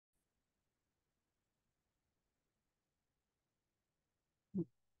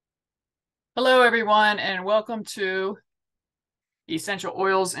Hello, everyone, and welcome to Essential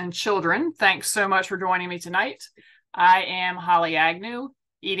Oils in Children. Thanks so much for joining me tonight. I am Holly Agnew,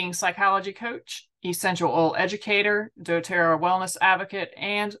 eating psychology coach, essential oil educator, doTERRA wellness advocate,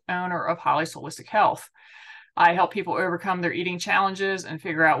 and owner of Holly's Holistic Health. I help people overcome their eating challenges and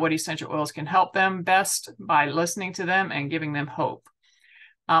figure out what essential oils can help them best by listening to them and giving them hope.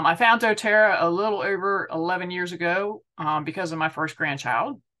 I found doTERRA a little over 11 years ago because of my first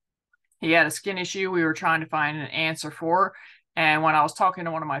grandchild. He had a skin issue we were trying to find an answer for. And when I was talking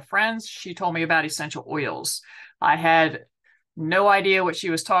to one of my friends, she told me about essential oils. I had no idea what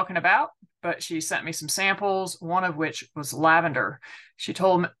she was talking about, but she sent me some samples, one of which was lavender. She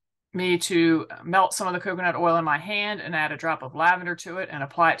told me to melt some of the coconut oil in my hand and add a drop of lavender to it and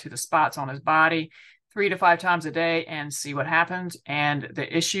apply it to the spots on his body 3 to 5 times a day and see what happened. And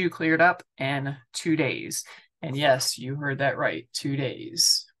the issue cleared up in 2 days. And yes, you heard that right, 2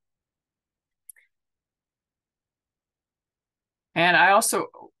 days. And I also,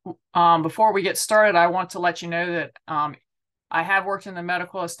 before we get started, I want to let you know that I have worked in the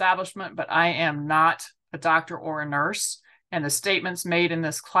medical establishment, but I am not a doctor or a nurse. And the statements made in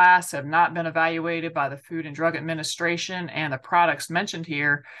this class have not been evaluated by the Food and Drug Administration, and the products mentioned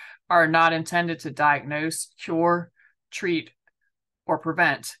here are not intended to diagnose, cure, treat, or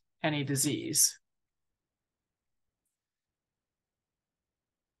prevent any disease.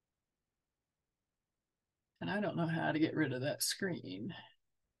 And I don't know how to get rid of that screen.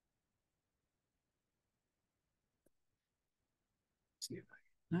 See if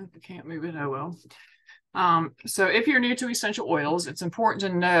I can't move it. Oh, well. So if you're new to essential oils, it's important to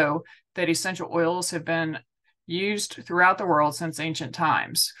know that essential oils have been used throughout the world since ancient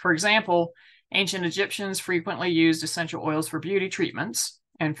times. For example, ancient Egyptians frequently used essential oils for beauty treatments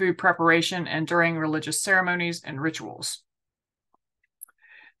and food preparation and during religious ceremonies and rituals.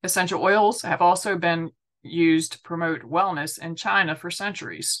 Essential oils have also been used to promote wellness in China for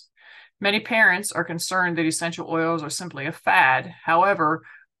centuries. Many parents are concerned that essential oils are simply a fad. However,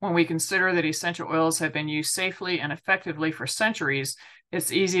 when we consider that essential oils have been used safely and effectively for centuries,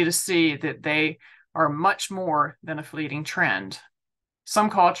 it's easy to see that they are much more than a fleeting trend. Some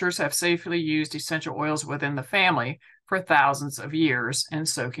cultures have safely used essential oils within the family for thousands of years, and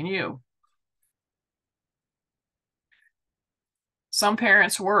so can you. Some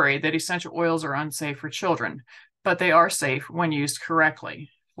parents worry that essential oils are unsafe for children, but they are safe when used correctly.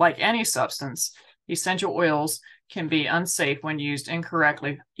 Like any substance, essential oils can be unsafe when used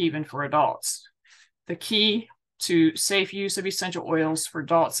incorrectly, even for adults. The key to safe use of essential oils for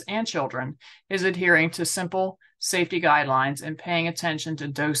adults and children is adhering to simple safety guidelines and paying attention to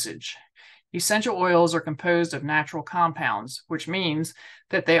dosage. Essential oils are composed of natural compounds, which means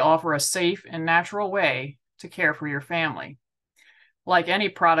that they offer a safe and natural way to care for your family. Like any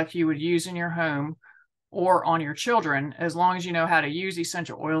product you would use in your home or on your children, as long as you know how to use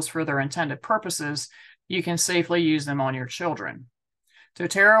essential oils for their intended purposes, you can safely use them on your children.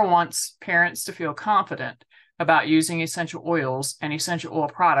 doTERRA wants parents to feel confident about using essential oils and essential oil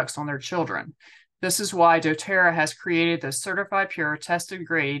products on their children. This is why doTERRA has created the Certified Pure Tested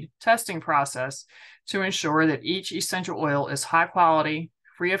Grade testing process to ensure that each essential oil is high quality,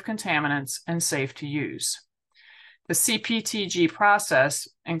 free of contaminants, and safe to use. The CPTG process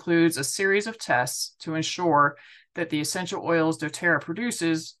includes a series of tests to ensure that the essential oils doTERRA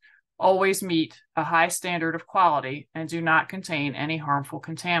produces always meet a high standard of quality and do not contain any harmful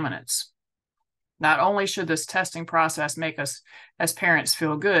contaminants. Not only should this testing process make us as parents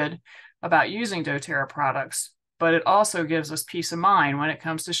feel good about using doTERRA products, but it also gives us peace of mind when it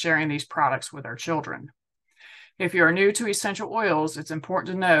comes to sharing these products with our children. If you are new to essential oils, it's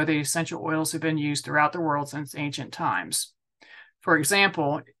important to know that essential oils have been used throughout the world since ancient times. For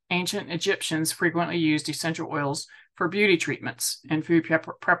example, ancient Egyptians frequently used essential oils for beauty treatments and food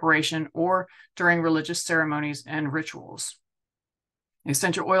preparation or during religious ceremonies and rituals.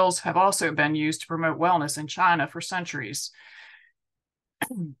 Essential oils have also been used to promote wellness in China for centuries.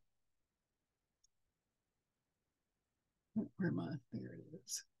 Where am I? There it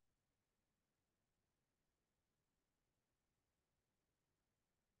is.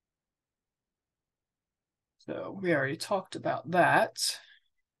 So we already talked about that.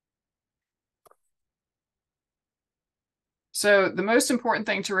 So the most important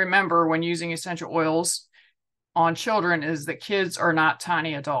thing to remember when using essential oils on children is that kids are not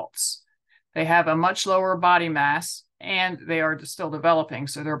tiny adults. They have a much lower body mass and they are still developing,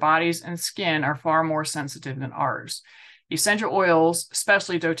 so their bodies and skin are far more sensitive than ours. Essential oils,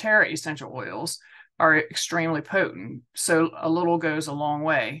 especially doTERRA essential oils, are extremely potent, so a little goes a long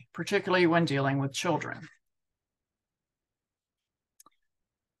way, particularly when dealing with children.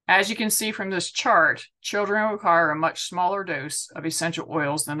 As you can see from this chart, children require a much smaller dose of essential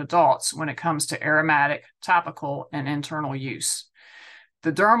oils than adults when it comes to aromatic, topical, and internal use.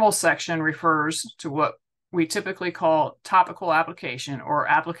 The dermal section refers to what we typically call topical application or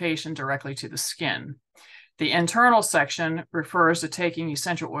application directly to the skin. The internal section refers to taking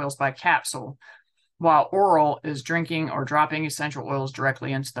essential oils by capsule, while oral is drinking or dropping essential oils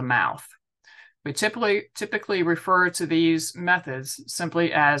directly into the mouth. We typically refer to these methods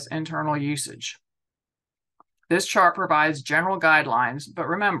simply as internal usage. This chart provides general guidelines, but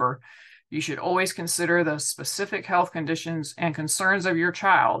remember, you should always consider the specific health conditions and concerns of your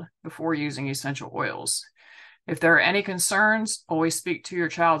child before using essential oils. If there are any concerns, always speak to your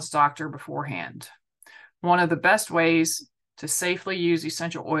child's doctor beforehand. One of the best ways to safely use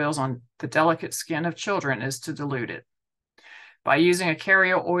essential oils on the delicate skin of children is to dilute it. By using a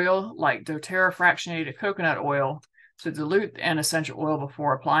carrier oil like doTERRA fractionated coconut oil to dilute an essential oil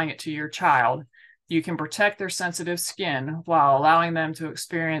before applying it to your child, you can protect their sensitive skin while allowing them to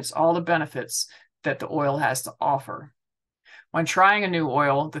experience all the benefits that the oil has to offer. When trying a new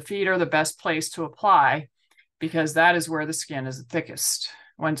oil, the feet are the best place to apply because that is where the skin is the thickest.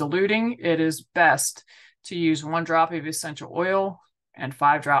 When diluting, it is best to use 1 drop of essential oil and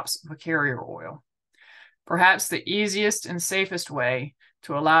 5 drops of a carrier oil. Perhaps the easiest and safest way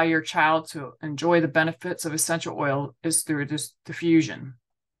to allow your child to enjoy the benefits of essential oil is through this diffusion.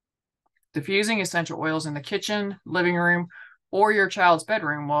 Diffusing essential oils in the kitchen, living room, or your child's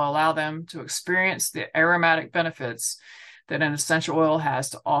bedroom will allow them to experience the aromatic benefits that an essential oil has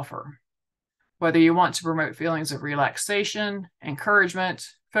to offer. Whether you want to promote feelings of relaxation, encouragement,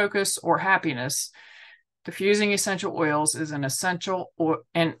 focus, or happiness, diffusing essential oils is an essential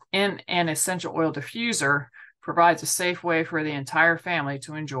an essential oil diffuser provides a safe way for the entire family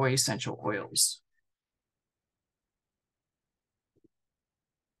to enjoy essential oils.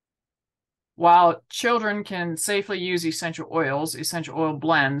 While children can safely use essential oils, essential oil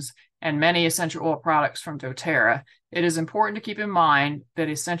blends, and many essential oil products from doTERRA, it is important to keep in mind that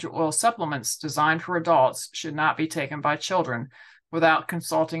essential oil supplements designed for adults should not be taken by children without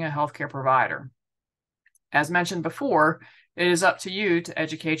consulting a healthcare provider. As mentioned before, it is up to you to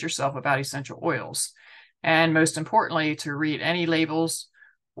educate yourself about essential oils, and most importantly, to read any labels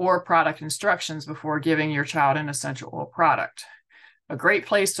or product instructions before giving your child an essential oil product. A great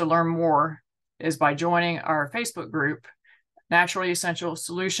place to learn more is by joining our Facebook group, Naturally Essential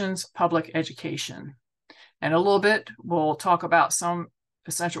Solutions Public Education. In a little bit, we'll talk about some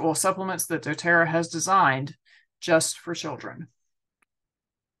essential oil supplements that doTERRA has designed just for children.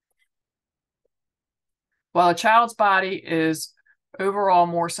 While a child's body is overall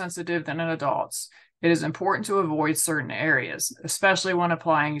more sensitive than an adult's, it is important to avoid certain areas, especially when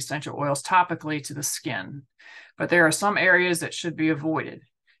applying essential oils topically to the skin. But there are some areas that should be avoided.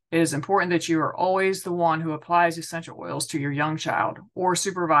 It is important that you are always the one who applies essential oils to your young child or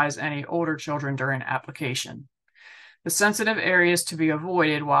supervise any older children during application. The sensitive areas to be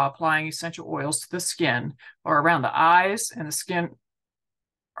avoided while applying essential oils to the skin are around the eyes and the skin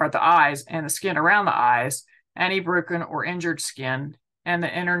around the eyes, any broken or injured skin, and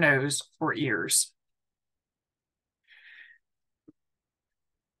the inner nose or ears.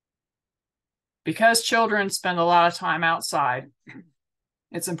 Because children spend a lot of time outside,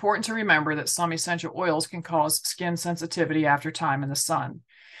 it's important to remember that some essential oils can cause skin sensitivity after time in the sun.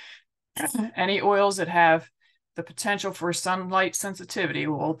 Any oils that have the potential for sunlight sensitivity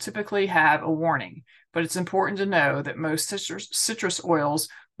will typically have a warning, but it's important to know that most citrus oils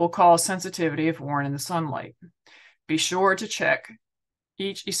will cause sensitivity if worn in the sunlight. Be sure to check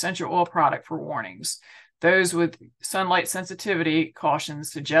each essential oil product for warnings. Those with sunlight sensitivity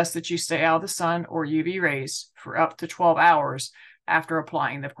cautions suggest that you stay out of the sun or UV rays for up to 12 hours after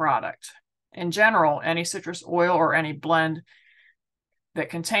applying the product. In general, any citrus oil or any blend that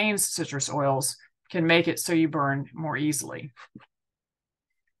contains citrus oils can make it so you burn more easily.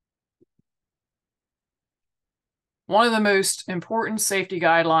 One of the most important safety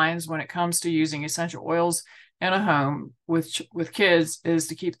guidelines when it comes to using essential oils in a home with kids is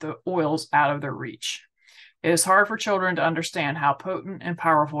to keep the oils out of their reach. It is hard for children to understand how potent and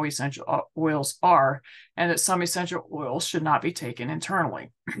powerful essential oils are, and that some essential oils should not be taken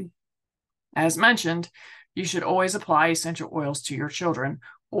internally. As mentioned, you should always apply essential oils to your children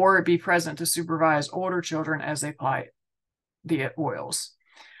or be present to supervise older children as they apply the oils.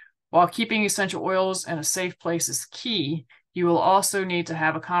 While keeping essential oils in a safe place is key, you will also need to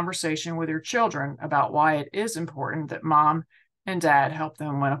have a conversation with your children about why it is important that mom and dad help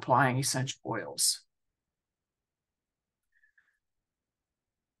them when applying essential oils.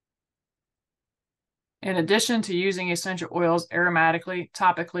 In addition to using essential oils aromatically,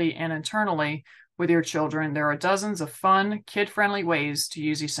 topically, and internally with your children, there are dozens of fun, kid-friendly ways to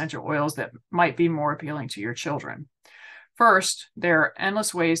use essential oils that might be more appealing to your children. First, there are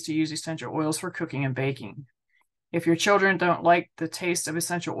endless ways to use essential oils for cooking and baking. If your children don't like the taste of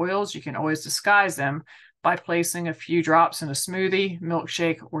essential oils, you can always disguise them by placing a few drops in a smoothie,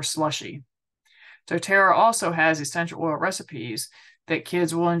 milkshake, or slushie. doTERRA also has essential oil recipes that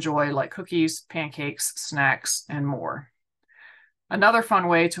kids will enjoy, like cookies, pancakes, snacks, and more. Another fun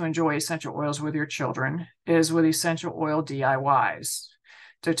way to enjoy essential oils with your children is with essential oil DIYs.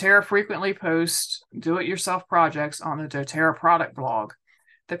 doTERRA frequently posts do-it-yourself projects on the doTERRA product blog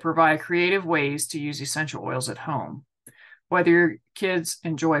that provide creative ways to use essential oils at home. Whether your kids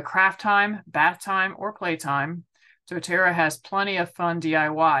enjoy craft time, bath time, or playtime, doTERRA has plenty of fun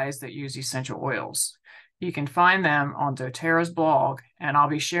DIYs that use essential oils. You can find them on doTERRA's blog, and I'll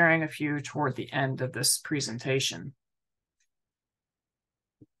be sharing a few toward the end of this presentation.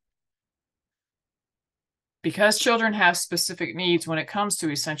 Because children have specific needs when it comes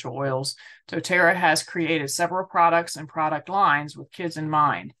to essential oils, doTERRA has created several products and product lines with kids in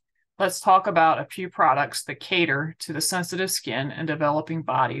mind. Let's talk about a few products that cater to the sensitive skin and developing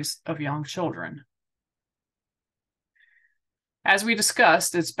bodies of young children. As we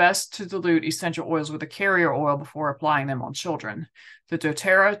discussed, it's best to dilute essential oils with a carrier oil before applying them on children. The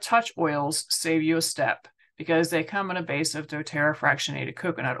doTERRA Touch Oils save you a step because they come in a base of doTERRA fractionated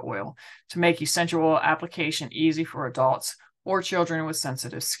coconut oil to make essential oil application easy for adults or children with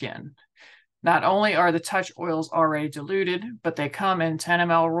sensitive skin. Not only are the touch oils already diluted, but they come in 10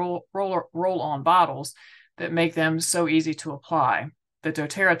 ml roll-on bottles that make them so easy to apply. The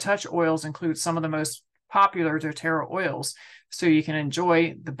doTERRA Touch Oils include some of the most popular doTERRA oils, so you can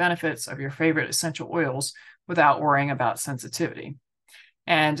enjoy the benefits of your favorite essential oils without worrying about sensitivity.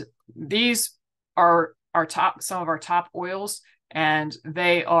 And these are some of our top oils, and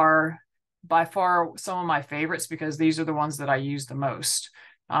they are by far some of my favorites because these are the ones that I use the most.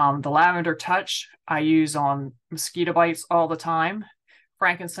 The Lavender Touch I use on mosquito bites all the time.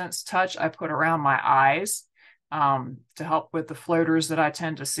 Frankincense Touch I put around my eyes to help with the floaters that I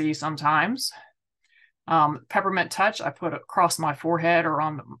tend to see sometimes. Peppermint Touch I put across my forehead or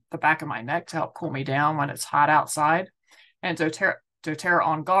on the back of my neck to help cool me down when it's hot outside. And doTERRA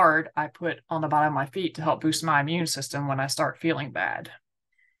On Guard I put on the bottom of my feet to help boost my immune system when I start feeling bad.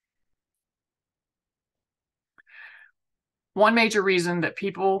 One major reason that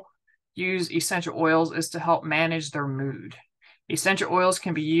people use essential oils is to help manage their mood. Essential oils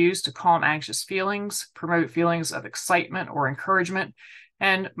can be used to calm anxious feelings, promote feelings of excitement or encouragement,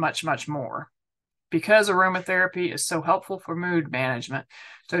 and much, much more. Because aromatherapy is so helpful for mood management,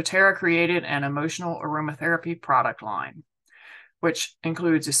 doTERRA created an emotional aromatherapy product line, which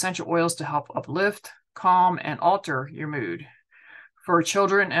includes essential oils to help uplift, calm, and alter your mood. For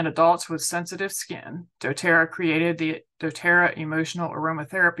children and adults with sensitive skin, doTERRA created the doTERRA Emotional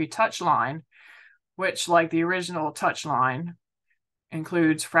Aromatherapy Touch line, which, like the original Touch line,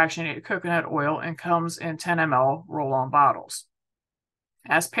 includes fractionated coconut oil and comes in 10 ml roll-on bottles.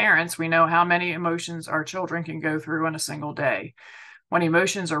 As parents, we know how many emotions our children can go through in a single day. When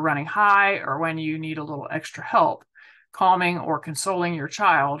emotions are running high or when you need a little extra help, calming or consoling your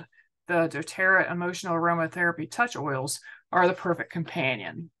child, the doTERRA Emotional Aromatherapy Touch Oils are the perfect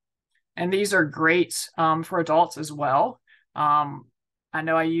companion. And these are great for adults as well. I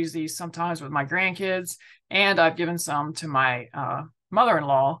know I use these sometimes with my grandkids, and I've given some to my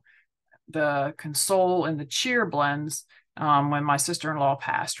mother-in-law, the Console and the Cheer blends, when my sister-in-law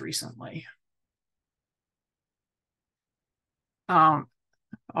passed recently. Oh,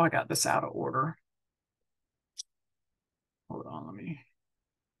 I got this out of order. Hold on, let me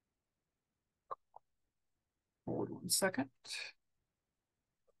hold 1 second.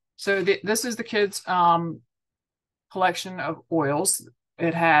 So this is the kids' collection of oils.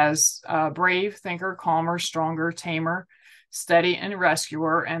 It has Brave, Thinker, Calmer, Stronger, Tamer, Steady, and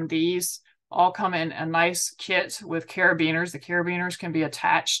Rescuer, and these all come in a nice kit with carabiners. The carabiners can be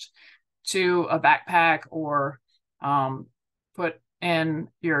attached to a backpack or put in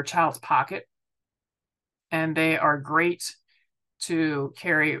your child's pocket. And they are great to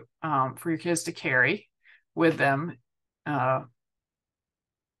carry, for your kids to carry with them. And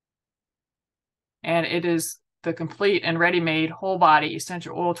it is the complete and ready-made whole body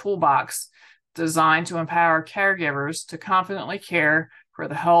essential oil toolbox designed to empower caregivers to confidently care for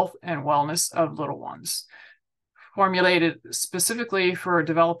the health and wellness of little ones. Formulated specifically for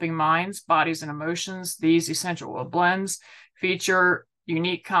developing minds, bodies, and emotions, these essential oil blends feature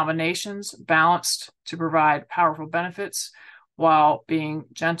unique combinations balanced to provide powerful benefits while being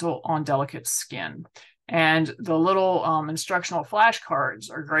gentle on delicate skin. And the little instructional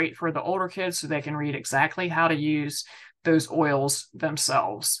flashcards are great for the older kids so they can read exactly how to use those oils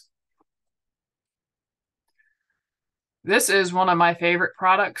themselves. This is one of my favorite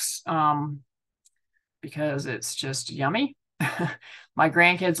products because it's just yummy. My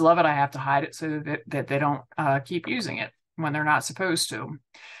grandkids love it. I have to hide it so that they don't keep using it when they're not supposed to.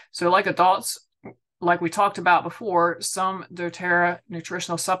 So like adults, like we talked about before, some doTERRA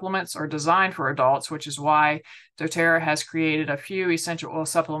nutritional supplements are designed for adults, which is why doTERRA has created a few essential oil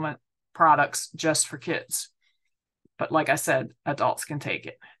supplement products just for kids. But like I said, adults can take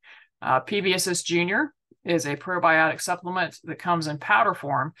it. PBSS Junior is a probiotic supplement that comes in powder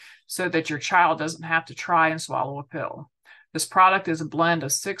form so that your child doesn't have to try and swallow a pill. This product is a blend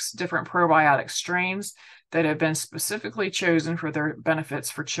of 6 different probiotic strains that have been specifically chosen for their benefits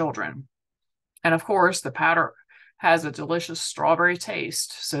for children. And of course, the powder has a delicious strawberry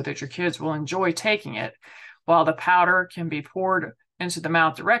taste so that your kids will enjoy taking it. While the powder can be poured into the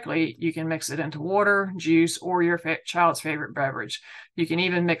mouth directly, you can mix it into water, juice, or your child's favorite beverage. You can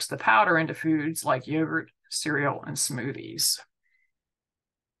even mix the powder into foods like yogurt, cereal, and smoothies.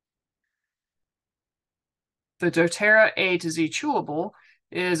 The doTERRA A to Z Chewable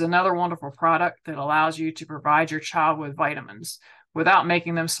is another wonderful product that allows you to provide your child with vitamins without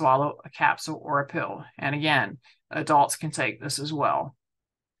making them swallow a capsule or a pill. And again, adults can take this as well.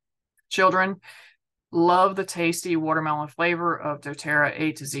 Children love the tasty watermelon flavor of doTERRA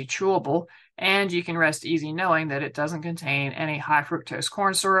A to Z Chewable, and you can rest easy knowing that it doesn't contain any high fructose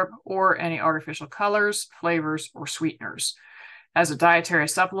corn syrup or any artificial colors, flavors, or sweeteners. As a dietary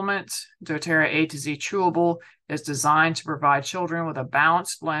supplement, doTERRA A to Z Chewable is designed to provide children with a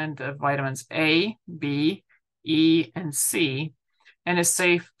balanced blend of vitamins A, B, E, and C, and is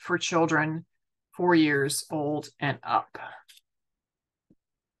safe for children 4 years old and up.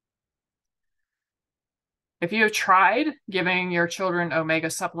 If you have tried giving your children omega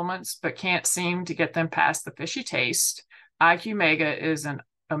supplements but can't seem to get them past the fishy taste, IQ Mega is an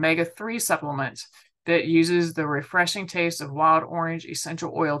omega-3 supplement that uses the refreshing taste of wild orange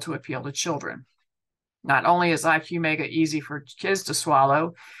essential oil to appeal to children. Not only is IQ Mega easy for kids to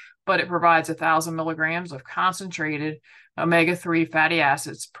swallow, but it provides 1,000 milligrams of concentrated omega-3 fatty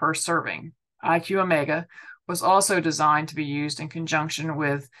acids per serving. IQ Omega was also designed to be used in conjunction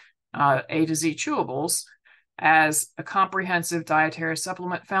with A to Z Chewables as a comprehensive dietary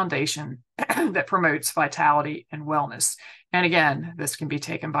supplement foundation that promotes vitality and wellness. And again, this can be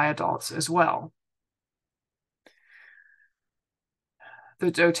taken by adults as well.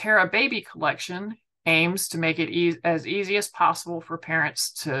 The doTERRA Baby Collection aims to make it as easy as possible for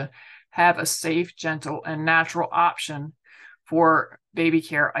parents to have a safe, gentle, and natural option for baby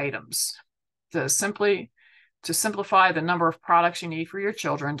care items. To simplify the number of products you need for your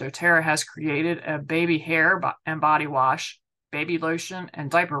children, doTERRA has created a baby hair and body wash, baby lotion, and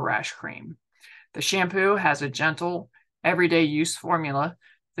diaper rash cream. The shampoo has a gentle, everyday use formula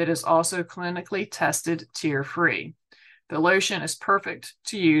that is also clinically tested tear-free. The lotion is perfect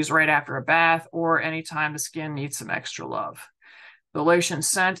to use right after a bath or anytime the skin needs some extra love. The lotion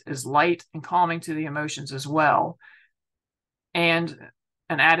scent is light and calming to the emotions as well, and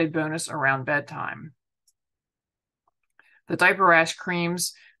an added bonus around bedtime. The diaper rash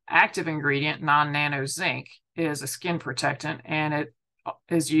cream's active ingredient, non-nano zinc, is a skin protectant, and it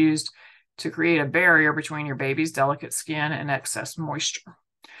is used to create a barrier between your baby's delicate skin and excess moisture.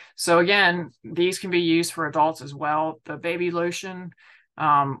 So again, these can be used for adults as well. The baby lotion,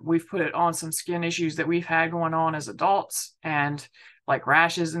 we've put it on some skin issues that we've had going on as adults, and like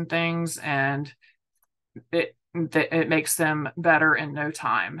rashes and things, and it makes them better in no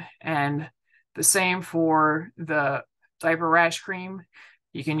time. And the same for the diaper rash cream.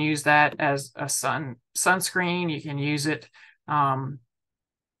 You can use that as a sunscreen. You can use it on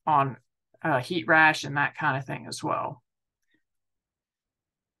heat rash and that kind of thing as well.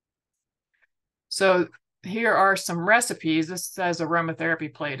 So here are some recipes. This says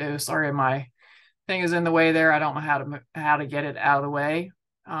aromatherapy Play-Doh. Sorry, my thing is in the way there. I don't know how to get it out of the way.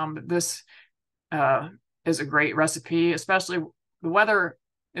 This is a great recipe, especially the weather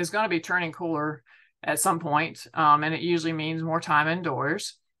is going to be turning cooler at some point, and it usually means more time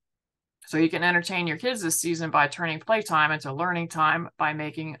indoors. So you can entertain your kids this season by turning playtime into learning time by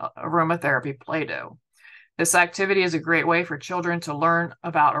making aromatherapy Play-Doh. This activity is a great way for children to learn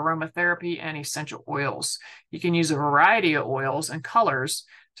about aromatherapy and essential oils. You can use a variety of oils and colors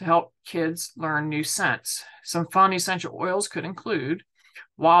to help kids learn new scents. Some fun essential oils could include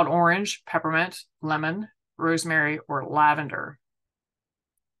wild orange, peppermint, lemon, rosemary, or lavender.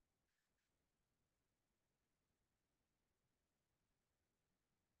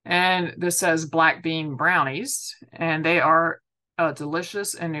 And this says black bean brownies, and they are a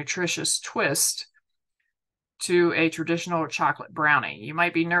delicious and nutritious twist to a traditional chocolate brownie. You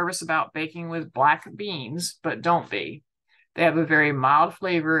might be nervous about baking with black beans, but don't be. They have a very mild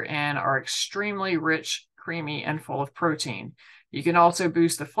flavor and are extremely rich, creamy, and full of protein. You can also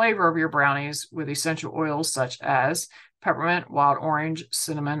boost the flavor of your brownies with essential oils such as peppermint, wild orange,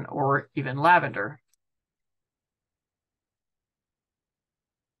 cinnamon, or even lavender.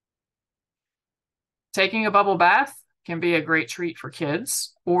 Taking a bubble bath can be a great treat for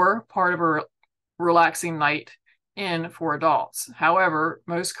kids or part of a relaxing night in for adults. However,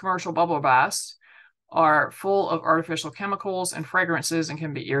 most commercial bubble baths are full of artificial chemicals and fragrances and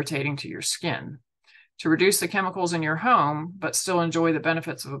can be irritating to your skin. To reduce the chemicals in your home, but still enjoy the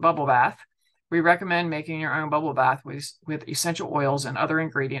benefits of a bubble bath, we recommend making your own bubble bath with essential oils and other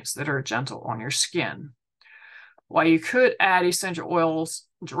ingredients that are gentle on your skin. While you could add essential oils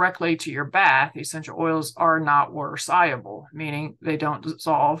directly to your bath, essential oils are not water soluble, meaning they don't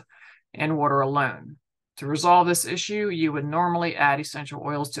dissolve in water alone. To resolve this issue, you would normally add essential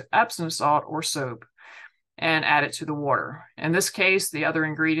oils to Epsom salt or soap and add it to the water. In this case, the other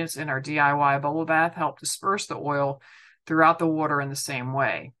ingredients in our DIY bubble bath help disperse the oil throughout the water in the same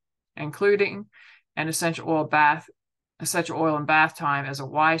way. Including an essential oil in bath time is a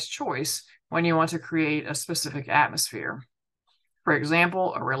wise choice when you want to create a specific atmosphere. For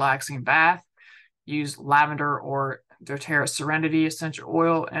example, a relaxing bath, use lavender or doTERRA Serenity essential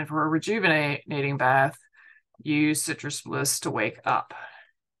oil, and for a rejuvenating bath, use Citrus Bliss to wake up.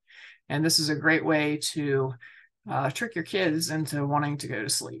 And this is a great way to trick your kids into wanting to go to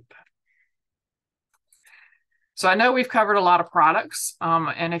sleep. So I know we've covered a lot of products,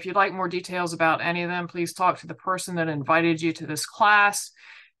 and if you'd like more details about any of them, please talk to the person that invited you to this class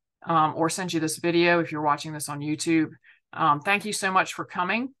or sent you this video if you're watching this on YouTube. Thank you so much for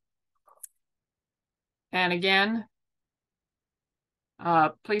coming. And again,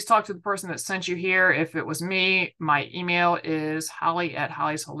 please talk to the person that sent you here. If it was me, my email is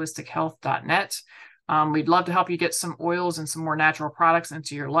holly@hollysHolisticHealth.net. We'd love to help you get some oils and some more natural products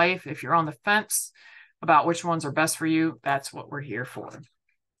into your life. If you're on the fence about which ones are best for you, that's what we're here for.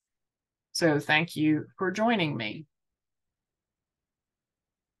 So thank you for joining me.